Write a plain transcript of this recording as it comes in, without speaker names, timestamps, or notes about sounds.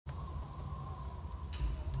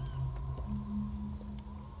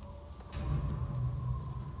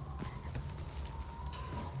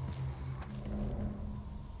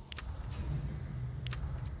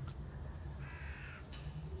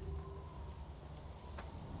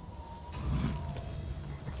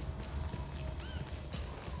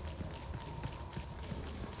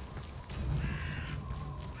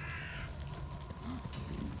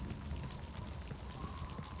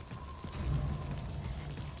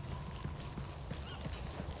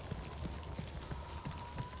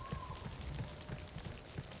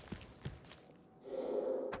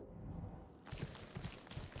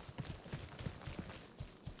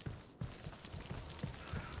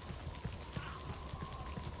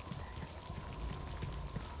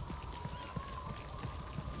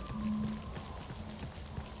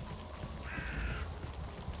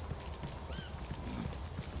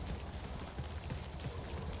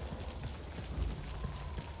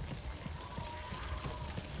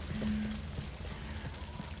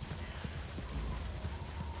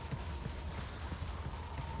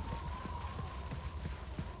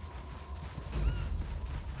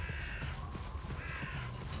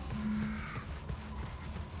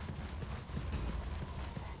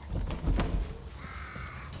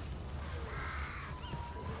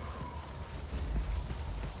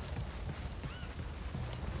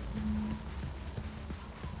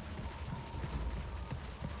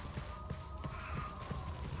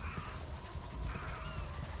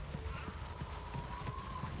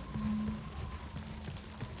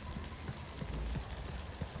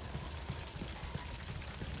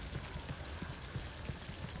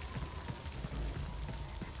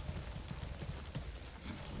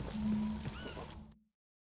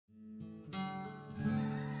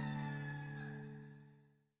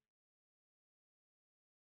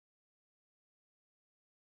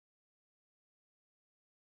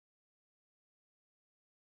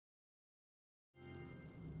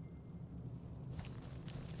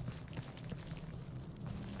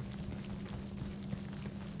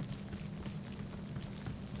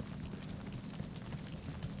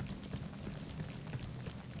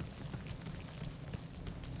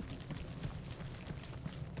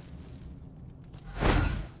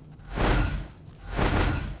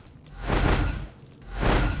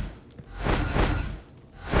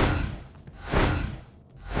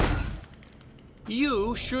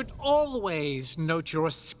You should always note your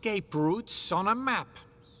escape routes on a map.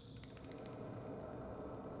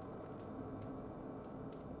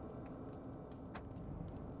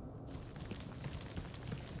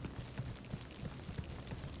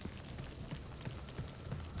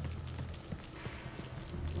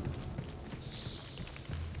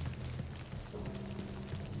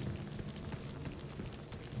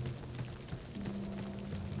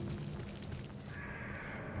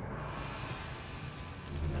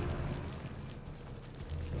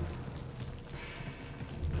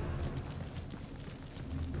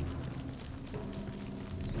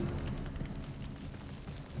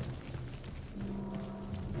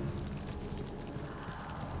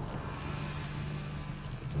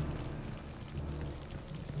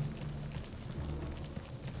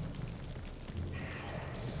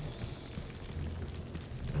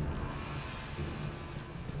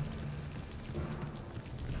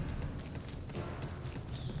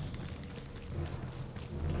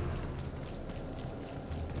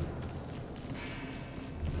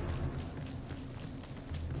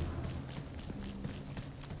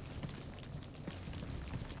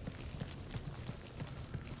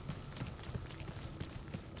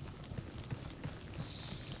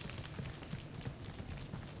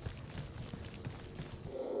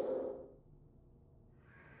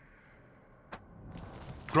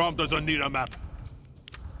 Grom doesn't need a map.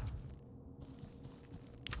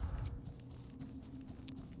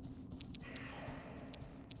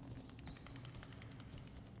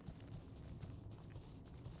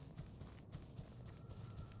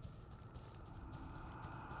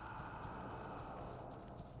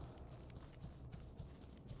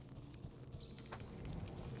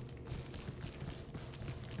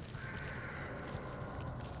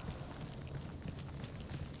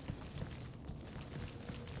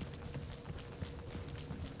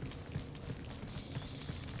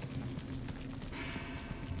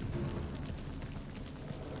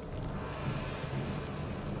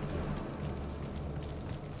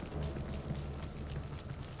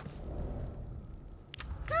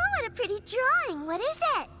 What a pretty drawing. What is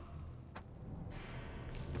it?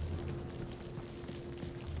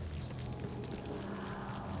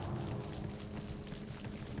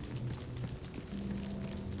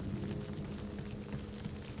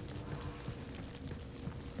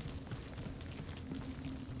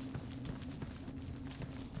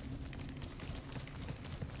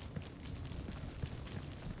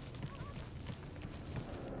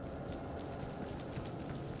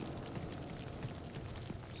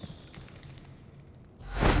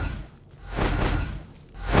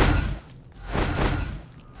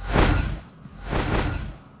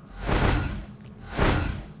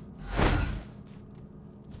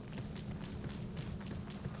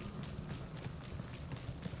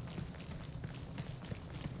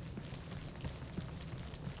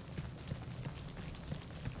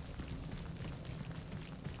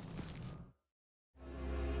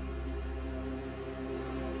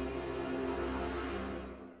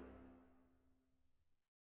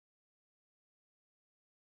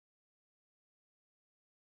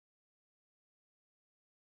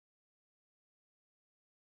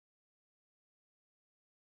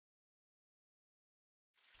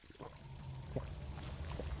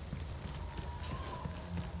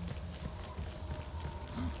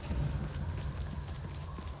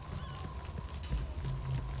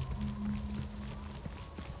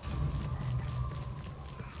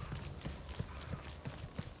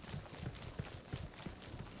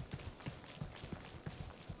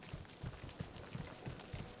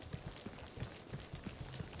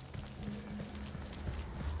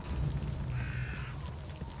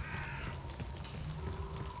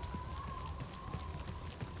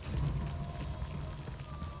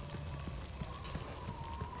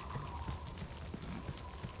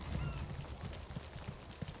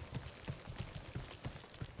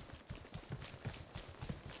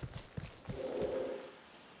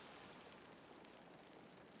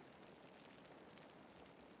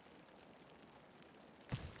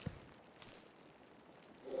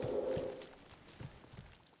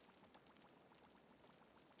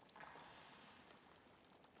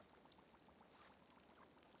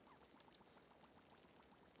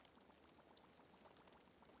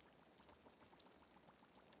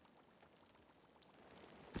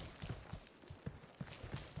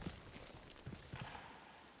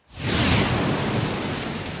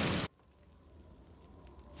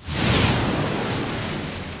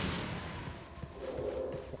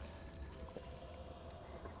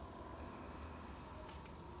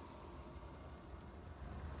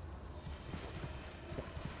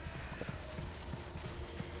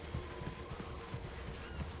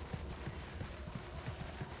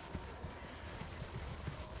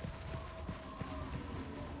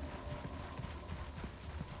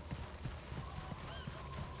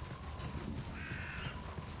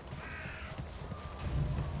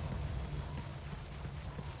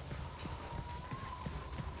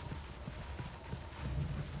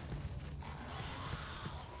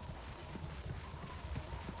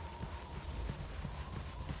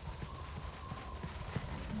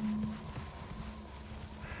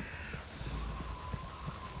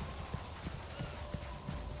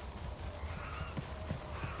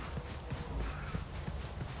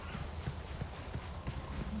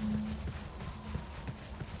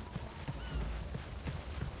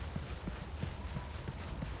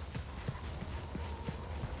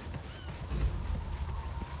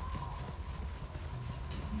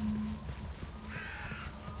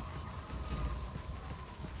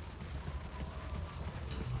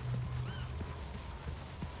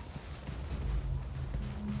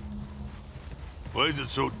 Why is it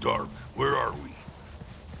so dark? Where are we?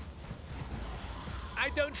 I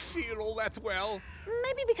don't feel all that well.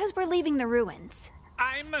 Maybe because we're leaving the ruins.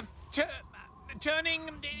 I'm turning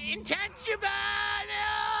intangible!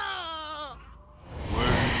 No!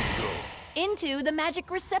 Where did you go? Into the magic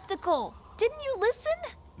receptacle. Didn't you listen?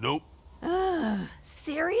 Nope.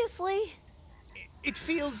 Seriously? It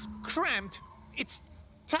feels cramped. It's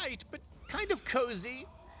tight, but kind of cozy.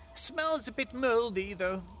 Smells a bit moldy,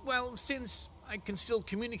 though. Well, since I can still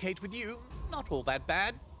communicate with you, not all that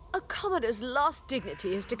bad. A commoner's last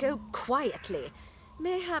dignity is to go quietly.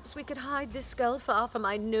 Mayhaps we could hide this skull far from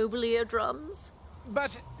my noble eardrums?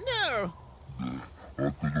 But no!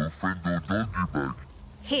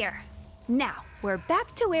 Here. Now, we're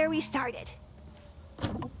back to where we started.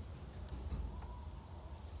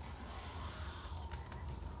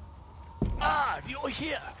 Ah, you're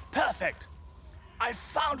here. Perfect. I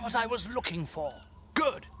found what I was looking for.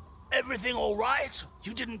 Good. Everything all right?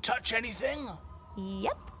 You didn't touch anything?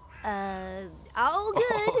 Yep. All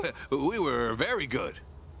good. We were very good.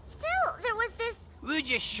 Still, there was this... Would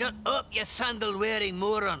you shut up, you sandal-wearing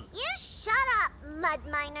moron? You shut up, mud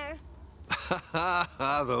miner.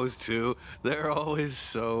 Those two, they're always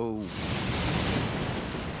so...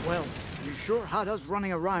 Well, you sure had us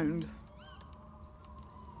running around.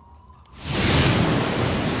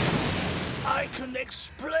 I can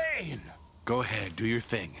explain. Go ahead, do your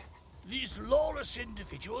thing. These lawless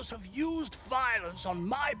individuals have used violence on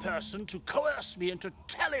my person to coerce me into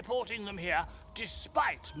teleporting them here,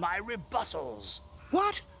 despite my rebuttals.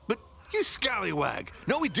 What? But you scallywag!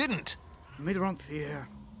 No, we didn't! Midronthier,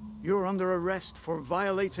 you're under arrest for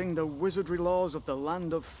violating the wizardry laws of the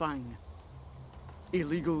Land of Fang.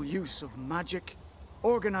 Illegal use of magic,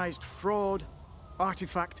 organized fraud,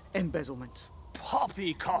 artifact embezzlement.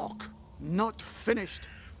 Poppycock! Not finished.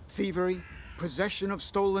 Thievery, possession of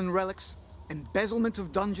stolen relics, embezzlement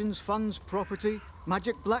of dungeons, funds, property,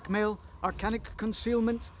 magic blackmail, arcanic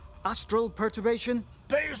concealment, astral perturbation,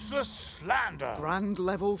 Baseless slander! grand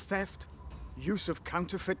level theft, use of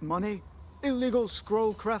counterfeit money, illegal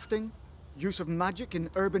scroll crafting, use of magic in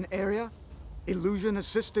urban area,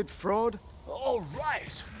 illusion-assisted fraud. All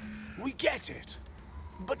right. We get it.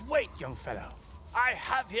 But wait, young fellow. I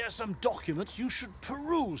have here some documents you should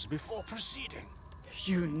peruse before proceeding.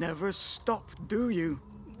 You never stop, do you?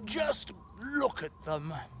 Just look at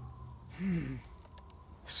them.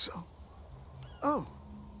 So... Oh,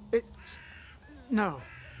 it's... No.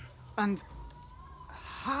 And...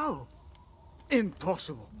 How?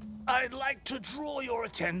 Impossible. I'd like to draw your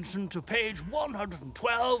attention to page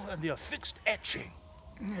 112 and the affixed etching.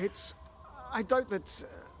 It's... I doubt that...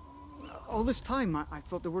 all this time, I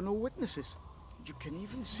thought there were no witnesses. You can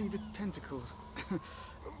even see the tentacles.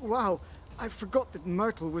 Wow, I forgot that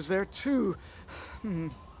Myrtle was there too.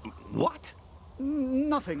 What?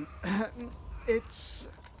 Nothing. It's...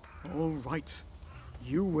 all right.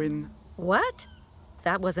 You win. What?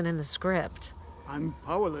 That wasn't in the script. I'm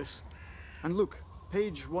powerless. And look,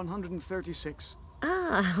 page 136.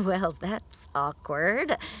 Ah, well, that's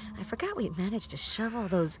awkward. I forgot we managed to shove all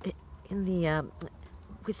those in the,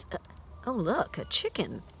 oh, look, a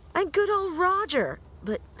chicken. And good old Roger.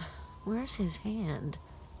 But where's his hand?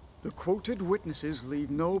 The quoted witnesses leave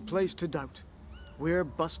no place to doubt. We're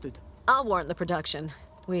busted. I'll warn the production.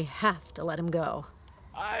 We have to let him go.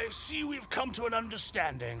 I see we've come to an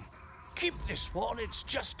understanding. Keep this one, it's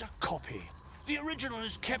just a copy. The original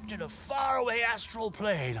is kept in a faraway astral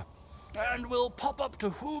plane, and will pop up to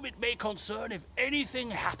whom it may concern if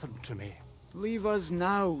anything happened to me. Leave us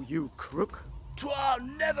now, you crook. To our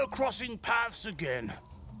never crossing paths again.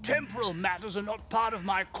 Temporal matters are not part of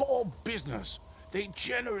my core business. They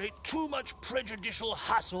generate too much prejudicial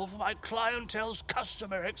hassle for my clientele's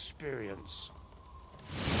customer experience.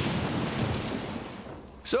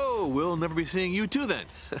 So, we'll never be seeing you two then.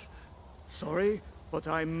 Sorry, but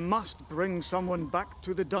I must bring someone back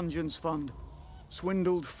to the Dungeons Fund.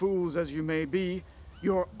 Swindled fools as you may be,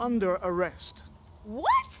 you're under arrest.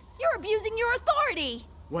 What? You're abusing your authority!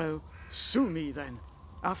 Well, sue me then,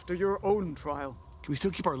 after your own trial. Can we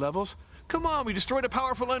still keep our levels? Come on, we destroyed a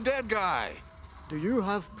powerful undead guy! Do you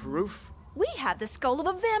have proof? We have the skull of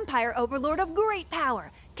a vampire overlord of great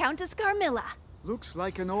power, Countess Carmilla. Looks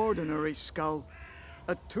like an ordinary skull.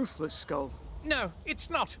 A toothless skull. No, it's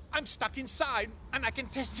not. I'm stuck inside, and I can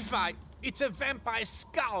testify. It's a vampire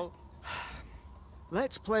skull.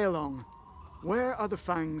 Let's play along. Where are the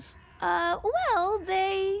fangs? Well,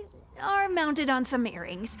 they are mounted on some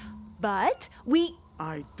earrings, but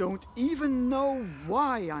I don't even know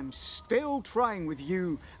why I'm still trying with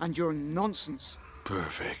you and your nonsense.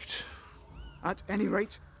 Perfect. At any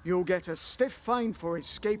rate, You'll get a stiff fine for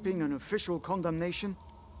escaping an official condemnation.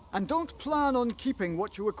 And don't plan on keeping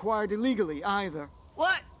what you acquired illegally either.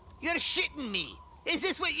 What? You're shitting me. Is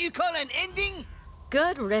this what you call an ending?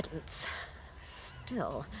 Good riddance.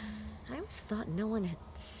 Still, I always thought no one had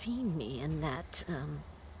seen me in that,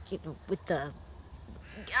 with the...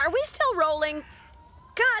 Are we still rolling?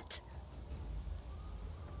 Cut!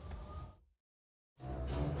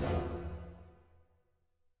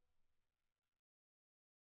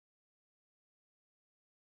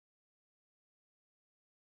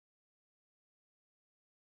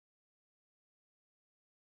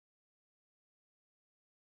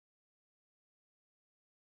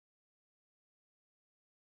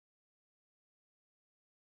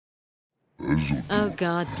 Oh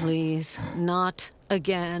God, please. Not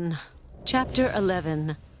again. Chapter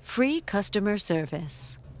 11. Free Customer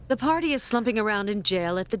Service. The party is slumping around in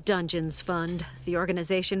jail at the Dungeons Fund, the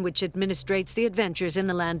organization which administrates the adventures in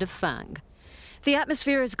the land of Fang. The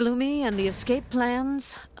atmosphere is gloomy and the escape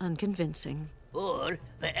plans unconvincing. Or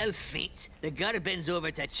the elf faints, the Garbin's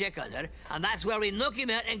over to check on her, and that's where we knock him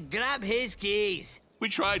out and grab his keys. We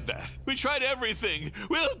tried that. We tried everything.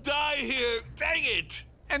 We'll die here. Dang it!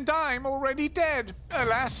 And I'm already dead,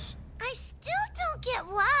 alas. I still don't get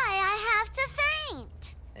why I have to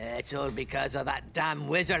faint. It's all because of that damn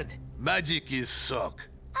wizard. Magic is suck.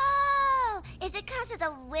 Oh, is it because of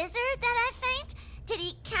the wizard that I faint? Did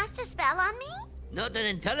he cast a spell on me? Not an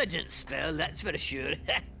intelligent spell, that's for sure.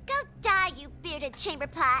 Go die, you bearded chamber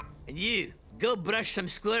pot. And you, go brush some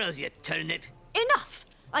squirrels, you turnip. Enough!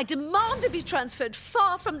 I demand to be transferred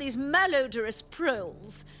far from these malodorous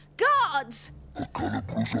proles. Guards!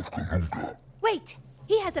 Wait,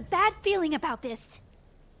 he has a bad feeling about this.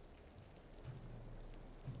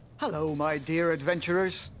 Hello, my dear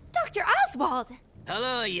adventurers. Dr. Oswald!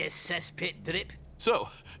 Hello, you cesspit drip. So,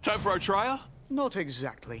 time for our trial? Not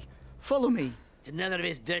exactly. Follow me. It's another of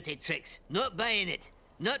his dirty tricks. Not buying it.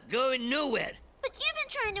 Not going nowhere. But you've been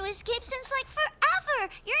trying to escape since like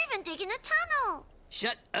forever. You're even digging a tunnel.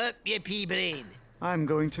 Shut up, you pea brain. I'm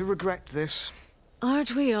going to regret this.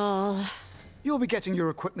 Aren't we all? You'll be getting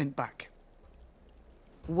your equipment back.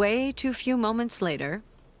 Way too few moments later.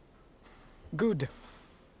 Good.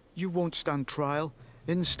 You won't stand trial.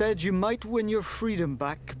 Instead, you might win your freedom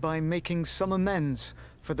back by making some amends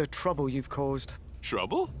for the trouble you've caused.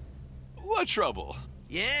 Trouble? What trouble?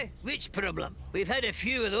 Yeah? Which problem? We've had a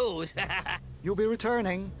few of those. You'll be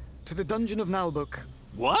returning to the Dungeon of Naheulbeuk.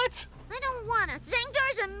 What? I don't wanna.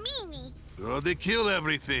 Zangdar's a meanie. Oh, they kill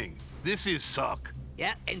everything. This is suck.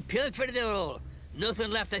 Yeah, and pilfered they're all. Nothing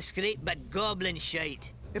left to scrape but goblin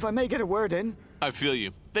shite. If I may get a word in, I feel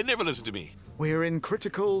you. They never listen to me. we're in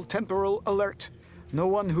critical temporal alert. No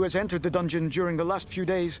one who has entered the dungeon during the last few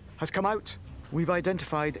days has come out. We've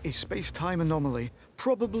identified a space-time anomaly,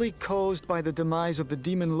 probably caused by the demise of the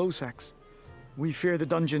demon Losax. We fear the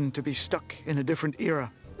dungeon to be stuck in a different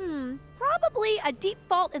era. Probably a deep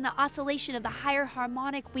fault in the oscillation of the higher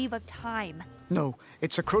harmonic weave of time. No,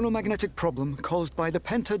 it's a chronomagnetic problem caused by the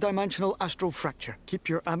pentadimensional astral fracture. Keep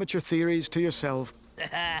your amateur theories to yourself.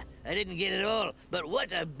 I didn't get it all, but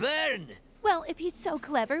what a burn! Well, if he's so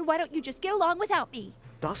clever, why don't you just get along without me?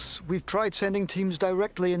 Thus, we've tried sending teams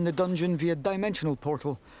directly in the dungeon via dimensional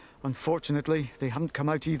portal. Unfortunately, they haven't come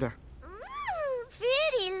out either. Ooh,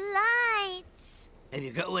 pretty lights. Have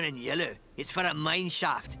you got one in yellow? It's for a mine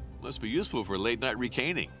shaft. Must be useful for late-night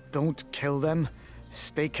recaning. Don't kill them.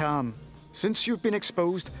 Stay calm. Since you've been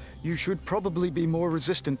exposed, you should probably be more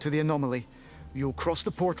resistant to the anomaly. You'll cross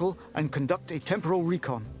the portal and conduct a temporal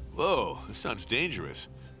recon. Whoa, this sounds dangerous.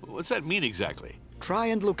 What's that mean exactly? Try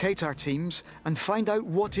and locate our teams and find out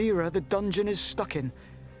what era the dungeon is stuck in.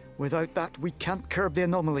 Without that, we can't curb the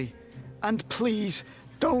anomaly. And please,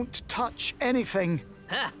 don't touch anything.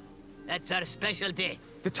 Ha! That's our specialty.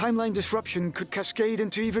 The timeline disruption could cascade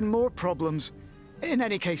into even more problems. In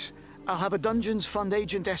any case, I'll have a Dungeons Fund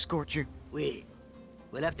agent escort you. Wait,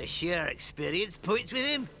 we'll have to share our experience points with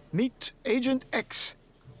him? Meet Agent X.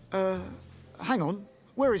 Hang on.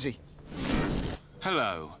 Where is he?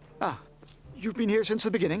 Hello. Ah, you've been here since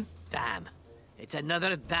the beginning? Damn. It's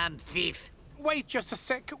another damn thief. Wait just a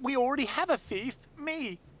sec. We already have a thief.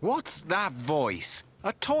 Me. What's that voice?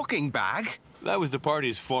 A talking bag? That was the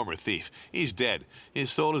party's former thief. He's dead.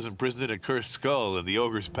 His soul is imprisoned in a cursed skull in the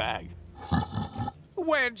ogre's bag.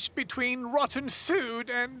 Wedged between rotten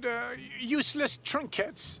food and useless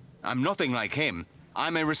trinkets. I'm nothing like him.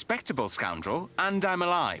 I'm a respectable scoundrel, and I'm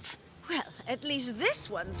alive. Well, at least this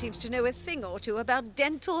one seems to know a thing or two about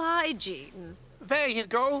dental hygiene. There you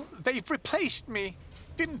go. They've replaced me.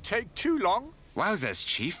 Didn't take too long. Wowzers,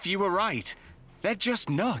 Chief, you were right. They're just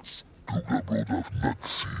nuts.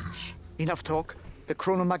 Enough talk. The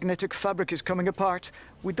chronomagnetic fabric is coming apart.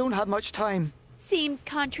 We don't have much time. Seems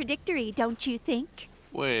contradictory, don't you think?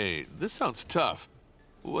 Wait, this sounds tough.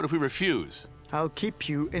 What if we refuse? I'll keep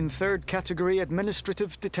you in third category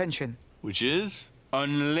administrative detention. Which is?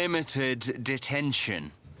 Unlimited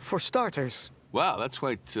detention. For starters. Wow, that's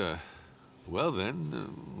quite, well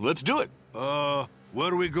then, let's do it. Where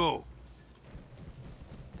do we go?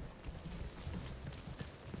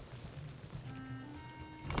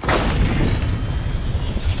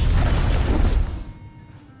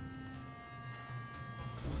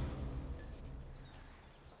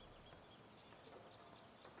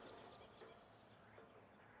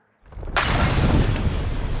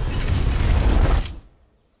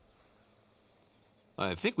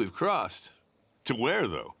 I think we've crossed. To where,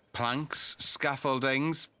 though? Planks,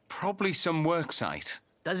 scaffoldings, probably some worksite.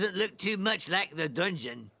 Doesn't look too much like the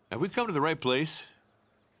dungeon. Have we come to the right place?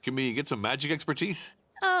 Can we get some magic expertise?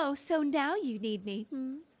 Oh, so now you need me,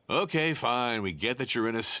 Okay, fine. We get that you're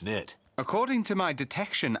in a snit. According to my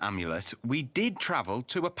detection amulet, we did travel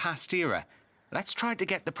to a past era. Let's try to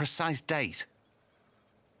get the precise date.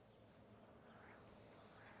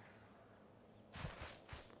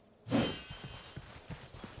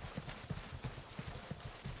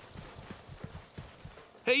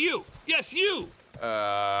 Hey, you! Yes, you!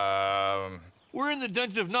 We're in the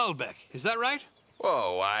Dungeon of Naheulbeuk, is that right?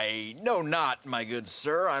 Whoa, I know not, my good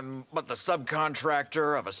sir. I'm but the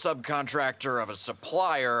subcontractor of a subcontractor of a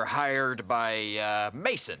supplier hired by,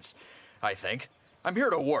 masons, I think. I'm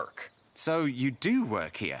here to work. So you do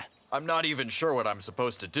work here? I'm not even sure what I'm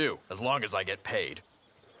supposed to do, as long as I get paid.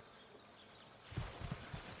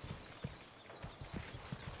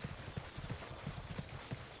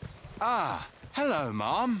 Ah, hello,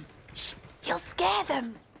 Mom. You'll scare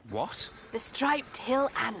them. What? The striped hill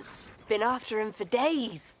ants. Been after him for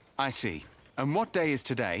days. I see. And what day is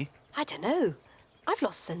today? I don't know. I've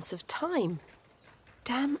lost sense of time.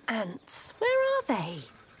 Damn ants. Where are they?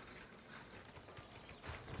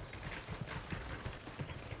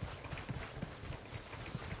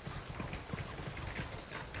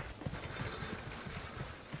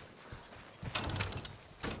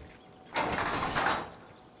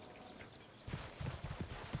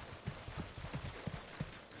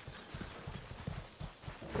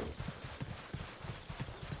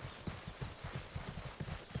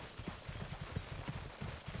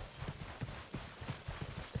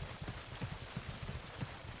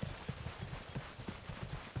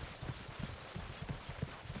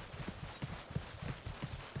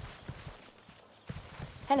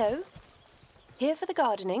 Hello? Here for the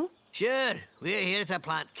gardening? Sure, we're here to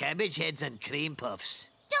plant cabbage heads and cream puffs.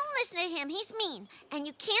 Don't listen to him, he's mean. And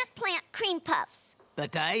you can't plant cream puffs.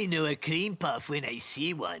 But I know a cream puff when I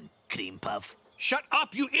see one, cream puff. Shut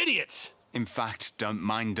up, you idiots! In fact, don't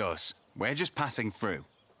mind us. We're just passing through.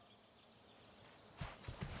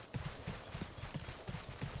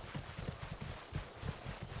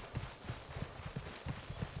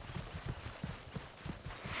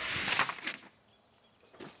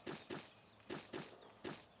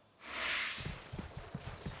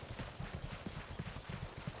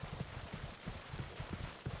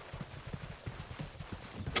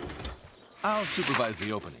 I'll supervise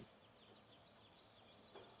the opening.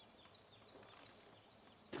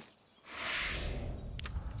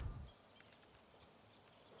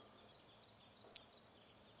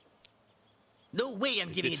 No way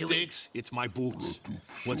I'm giving it away. Stinks, it's my boots.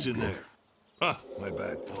 What's in there? Ah, my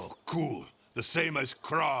bad. Oh, cool. The same as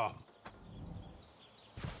Crom.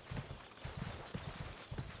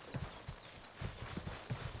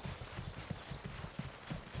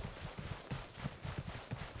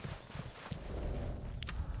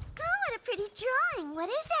 Oh, what a pretty drawing. What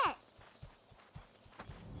is it?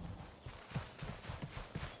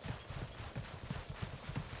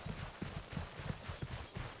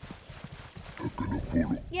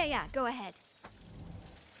 Yeah, go ahead.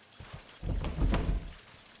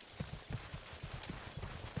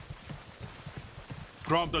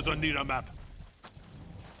 Crom doesn't need a map.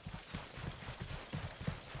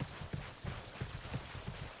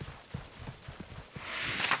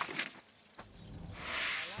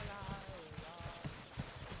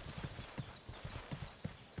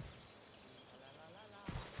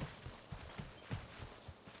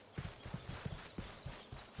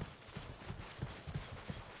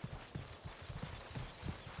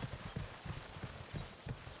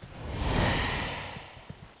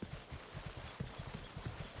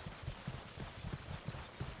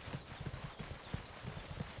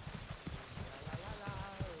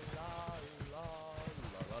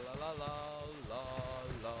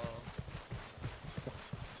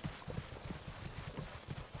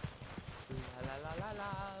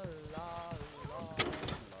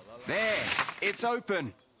 There, it's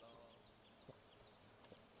open.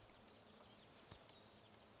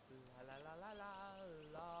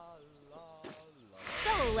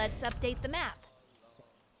 So let's update the map.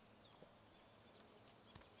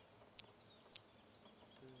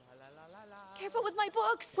 Careful with my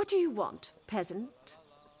books. What do you want, peasant?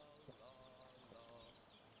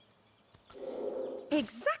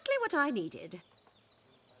 Exactly what I needed.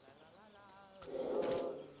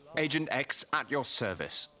 Agent X at your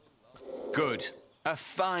service. Good. A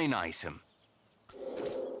fine item.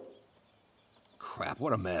 Crap,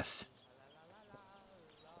 what a mess.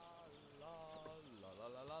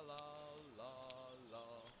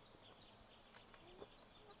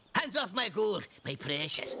 Hands off my gold, my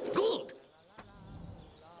precious gold!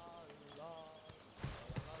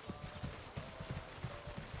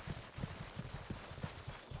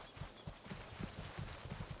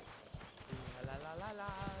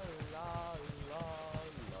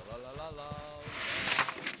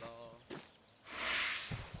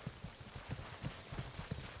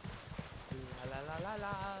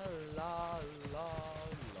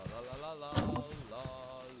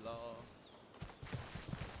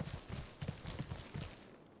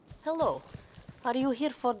 Hello. Are you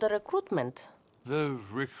here for the recruitment? The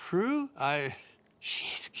recruit?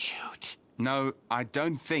 She's cute. No, I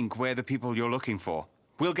don't think we're the people you're looking for.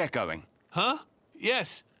 We'll get going. Huh?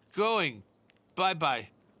 Yes, going. Bye-bye.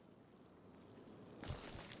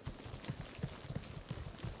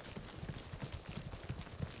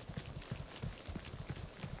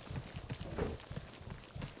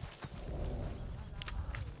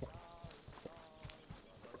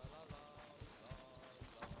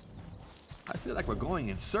 I feel like we're going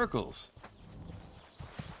in circles.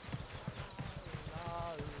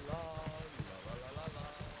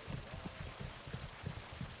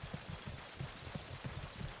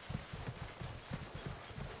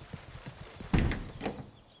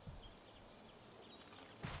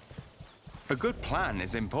 A good plan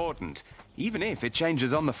is important, even if it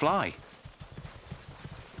changes on the fly.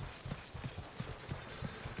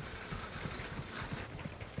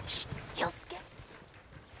 You'll skip.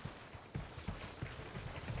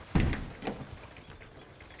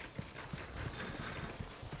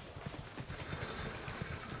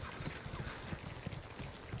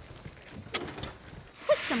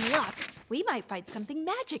 With some luck, we might find something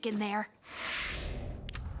magic in there.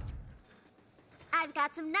 I've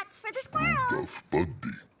got some nuts for the squirrels.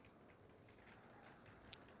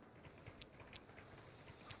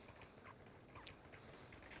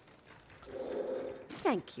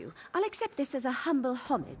 Thank you. I'll accept this as a humble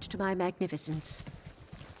homage to my magnificence.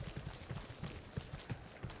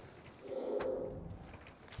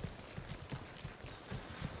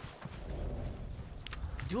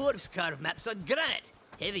 Dwarves carve maps on granite.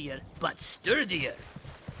 Heavier, but sturdier.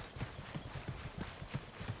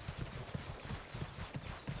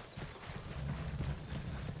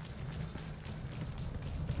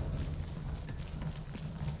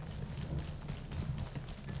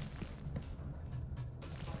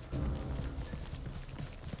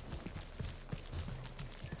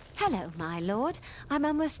 Hello, my lord. I'm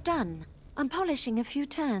almost done. I'm polishing a few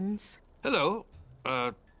turns. Hello.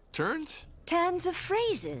 Turns? Turns of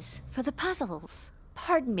phrases for the puzzles.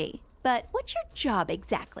 Pardon me, but what's your job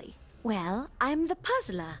exactly? Well, I'm the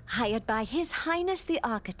puzzler, hired by His Highness the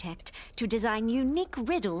Architect to design unique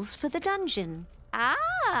riddles for the dungeon. Ah,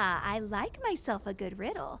 I like myself a good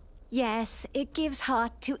riddle. Yes, it gives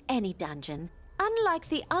heart to any dungeon. Unlike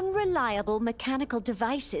the unreliable mechanical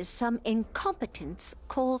devices some incompetents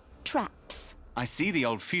call traps. I see the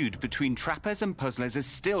old feud between trappers and puzzlers is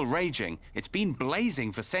still raging. It's been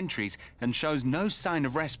blazing for centuries and shows no sign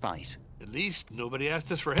of respite. At least nobody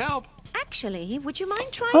asked us for help. Actually, would you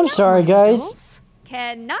mind trying I'm out sorry, my guys. riddles?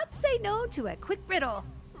 Cannot say no to a quick riddle.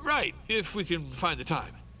 Right, if we can find the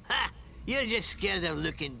time. Ha! You're just scared of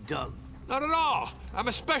looking dumb. Not at all. I'm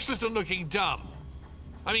a specialist in looking dumb.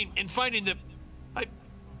 I mean, in finding the...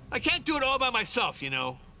 I can't do it all by myself, you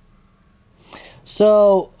know.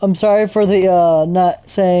 So, I'm sorry for the, not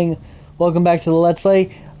saying welcome back to the Let's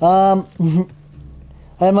Play. I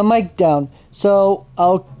had my mic down. So,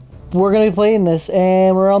 we're gonna be playing this,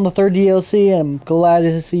 and we're on the 3rd DLC, and I'm glad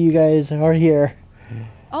to see you guys are here.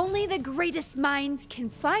 Only the greatest minds can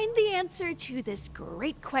find the answer to this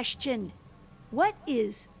great question. What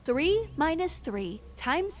is 3 minus 3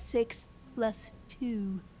 times 6 plus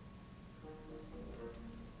 2?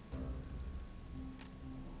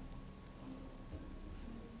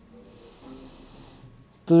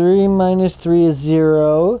 Three minus 3 is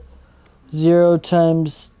 0. 0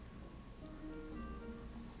 times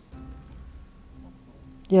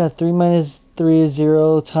Yeah, 3 minus 3 is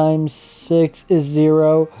 0, times 6 is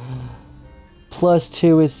 0, plus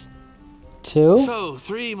 2 is 2? So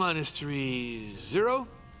 3 minus 3 is 0.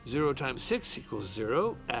 0 times 6 equals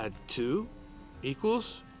 0. Add 2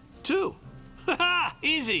 equals 2. Haha!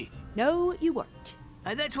 Easy! No, you weren't.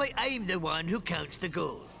 And that's why I'm the one who counts the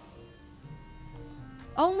gold.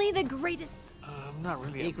 Only the greatest. Not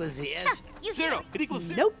really. Equals the S. 0. It equals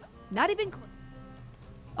 0. Nope, not even close.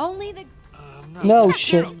 Only the. No,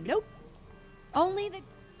 shit. Nope. Only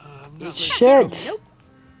the. Shit. Nope.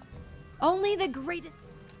 Only the greatest.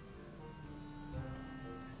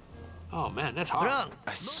 Oh man, that's hard. Wrong.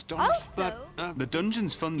 Astonishing. Also, The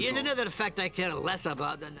dungeon's fun. Here's another fact I care less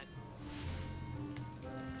about than that.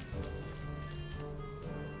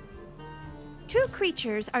 two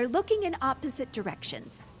creatures are looking in opposite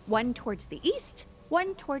directions. One towards the east,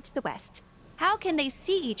 one towards the west. How can they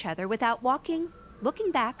see each other without walking,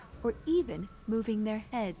 looking back, or even moving their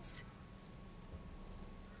heads?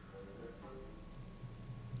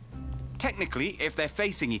 Technically, if they're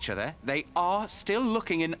facing each other, they are still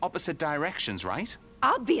looking in opposite directions, right?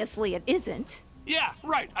 Obviously it isn't. Yeah,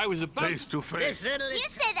 right. I was about Face to face. This riddle is... You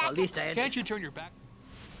say that. At least I Can't you turn your back?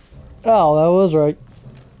 Oh, that was right.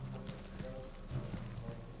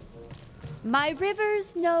 My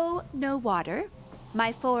rivers know no water.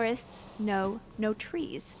 My forests know no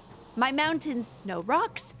trees. My mountains no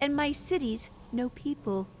rocks, and my cities no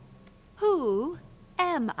people. Who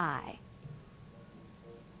am I?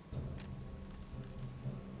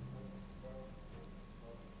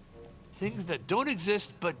 Things that don't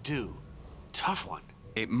exist but do. Tough one.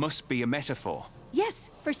 It must be a metaphor. Yes,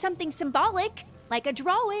 for something symbolic, like a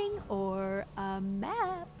drawing or a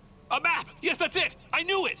map. A map! Yes, that's it! I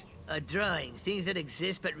knew it! A drawing. Things that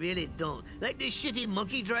exist but really don't. Like these shitty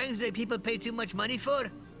monkey drawings that people pay too much money for.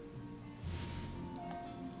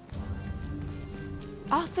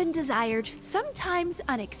 Often desired, sometimes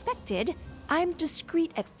unexpected, I'm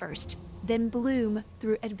discreet at first, then bloom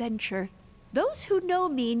through adventure. Those who know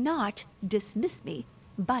me not dismiss me,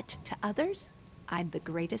 but to others, I'm the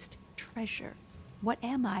greatest treasure. What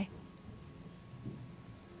am I?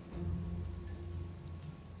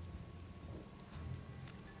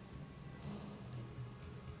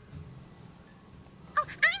 Oh,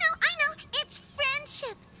 I know. It's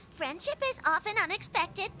friendship. Friendship is often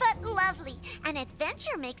unexpected but lovely, and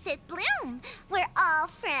adventure makes it bloom. We're all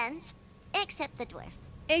friends, except the dwarf.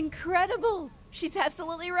 Incredible! She's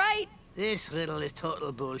absolutely right. This riddle is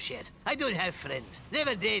total bullshit. I don't have friends.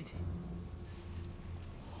 Never did.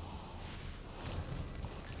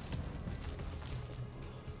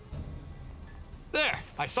 There!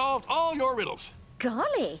 I solved all your riddles.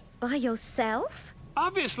 Golly, by yourself?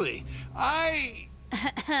 Obviously. Why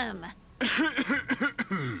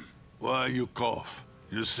you cough?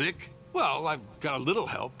 You sick? Well, I've got a little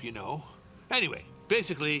help, you know. Anyway,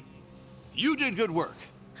 basically, you did good work.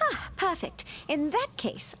 Ah, perfect. In that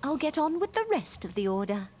case, I'll get on with the rest of the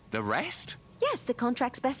order. The rest? Yes, the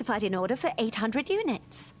contract specified in order for 800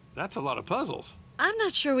 units. That's a lot of puzzles. I'm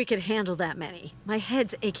not sure we could handle that many. My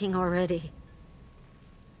head's aching already.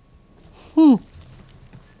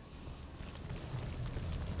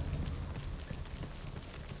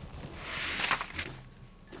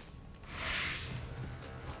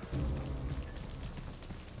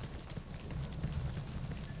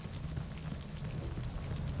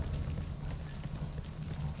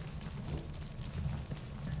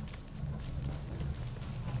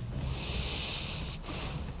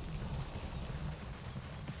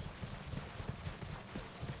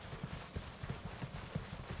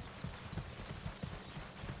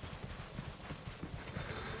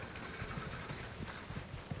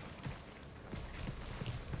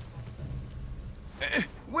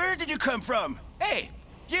 Where did you come from? Hey,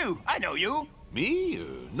 you, I know you. Me?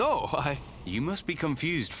 No, I... You must be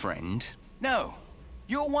confused, friend. No,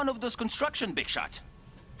 you're one of those construction big shots.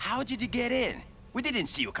 How did you get in? We didn't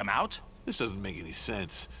see you come out. This doesn't make any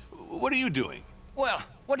sense. What are you doing? Well,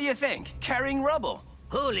 what do you think? Carrying rubble.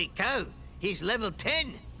 Holy cow, he's level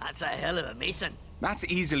 10. That's a hell of a mason. That's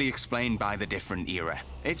easily explained by the different era.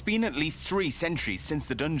 It's been at least 3 centuries since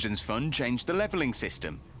the Dungeons Fund changed the leveling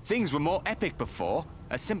system. Things were more epic before.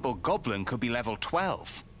 A simple goblin could be level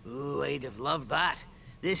 12. Ooh, I'd have loved that.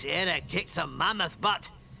 This era kicked some mammoth butt,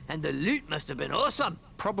 and the loot must have been awesome.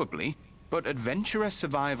 Probably, but adventurer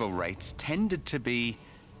survival rates tended to be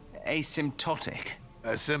asymptotic.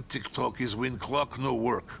 Asymptic talk is when clock no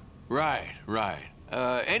work. Right.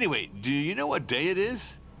 Anyway, do you know what day it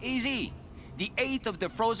is? Easy. The 8th of the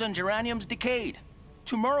frozen geranium's decade.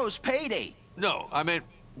 Tomorrow's payday. No, I meant,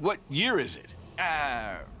 what year is it?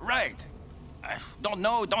 Right. Don't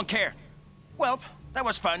know, don't care. Well, That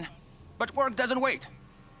was fun. But work doesn't wait.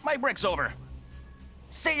 My break's over.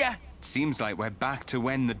 See ya! Seems like we're back to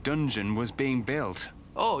when the dungeon was being built.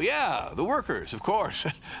 Oh, yeah, the workers, of course.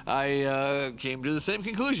 I came to the same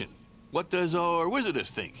conclusion. What does our wizardess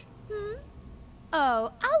think?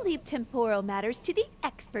 Oh, I'll leave temporal matters to the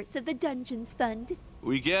experts of the Dungeons Fund.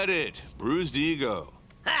 We get it. Bruised ego.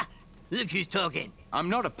 Ha! Look who's talking. I'm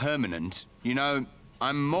not a permanent. You know,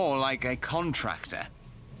 I'm more like a contractor.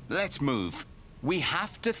 Let's move. We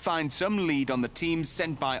have to find some lead on the team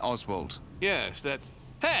sent by Oswald. Yes, that's...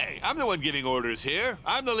 Hey, I'm the one giving orders here.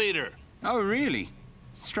 I'm the leader. Oh, really?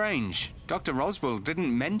 Strange. Dr. Oswald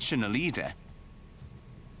didn't mention a leader.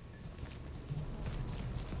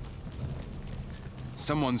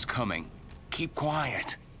 Someone's coming. Keep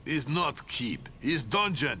quiet. Is not keep. Is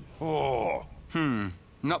dungeon. Oh.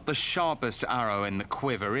 Not the sharpest arrow in the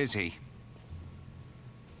quiver, is he?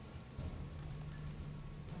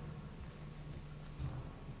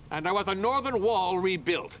 And I want the northern wall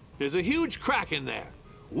rebuilt. There's a huge crack in there.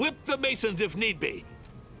 Whip the masons if need be.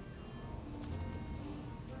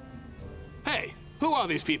 Hey, who are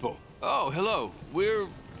these people? Oh, hello. We're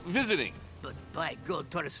visiting. But by God,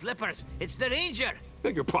 Taurus slippers, it's the ranger.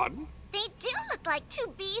 Beg your pardon? They do look like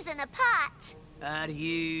two bees in a pot. Are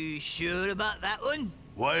you sure about that one?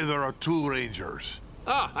 Why there are two rangers?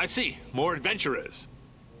 Ah, I see. More adventurers.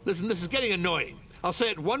 Listen, this is getting annoying. I'll say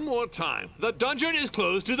it one more time. The dungeon is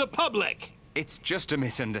closed to the public. It's just a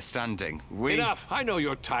misunderstanding. Enough. I know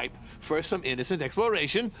your type. First some innocent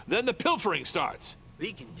exploration, then the pilfering starts.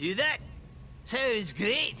 We can do that. Sounds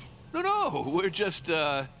great. No, we're just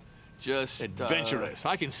adventurous.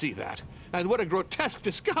 I can see that. And what a grotesque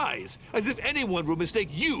disguise! As if anyone would mistake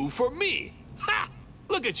you for me! Ha!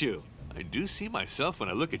 Look at you! I do see myself when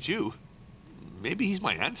I look at you. Maybe he's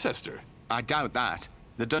my ancestor. I doubt that.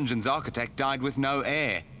 The dungeon's architect died with no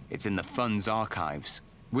heir. It's in the Fund's archives.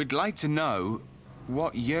 We'd like to know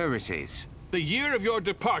what year it is. The year of your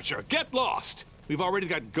departure. Get lost! We've already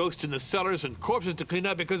got ghosts in the cellars and corpses to clean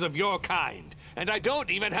up because of your kind. And I don't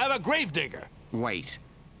even have a gravedigger. Wait.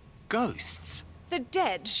 Ghosts? The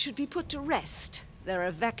dead should be put to rest. They're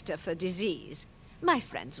a vector for disease. My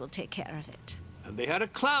friends will take care of it. And they had a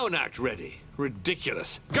clown act ready.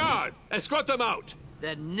 Ridiculous. Guard! Escort them out!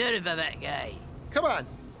 The nerve of that guy. Come on,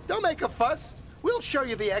 don't make a fuss. We'll show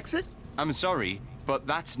you the exit. I'm sorry, but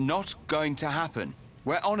that's not going to happen.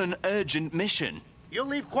 We're on an urgent mission. You'll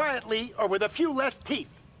leave quietly or with a few less teeth.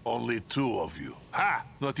 Only two of you. Ha!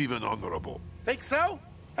 Not even honorable. Think so?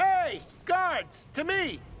 Hey, guards, to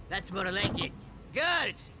me. That's more like it.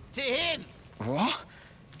 Guards, to him. What?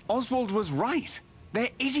 Oswald was right. They're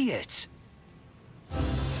idiots.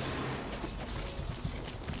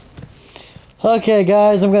 Okay,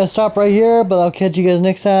 guys, I'm going to stop right here, but I'll catch you guys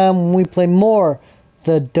next time when we play more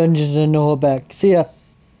the Dungeons of Naheulbeuk. See ya.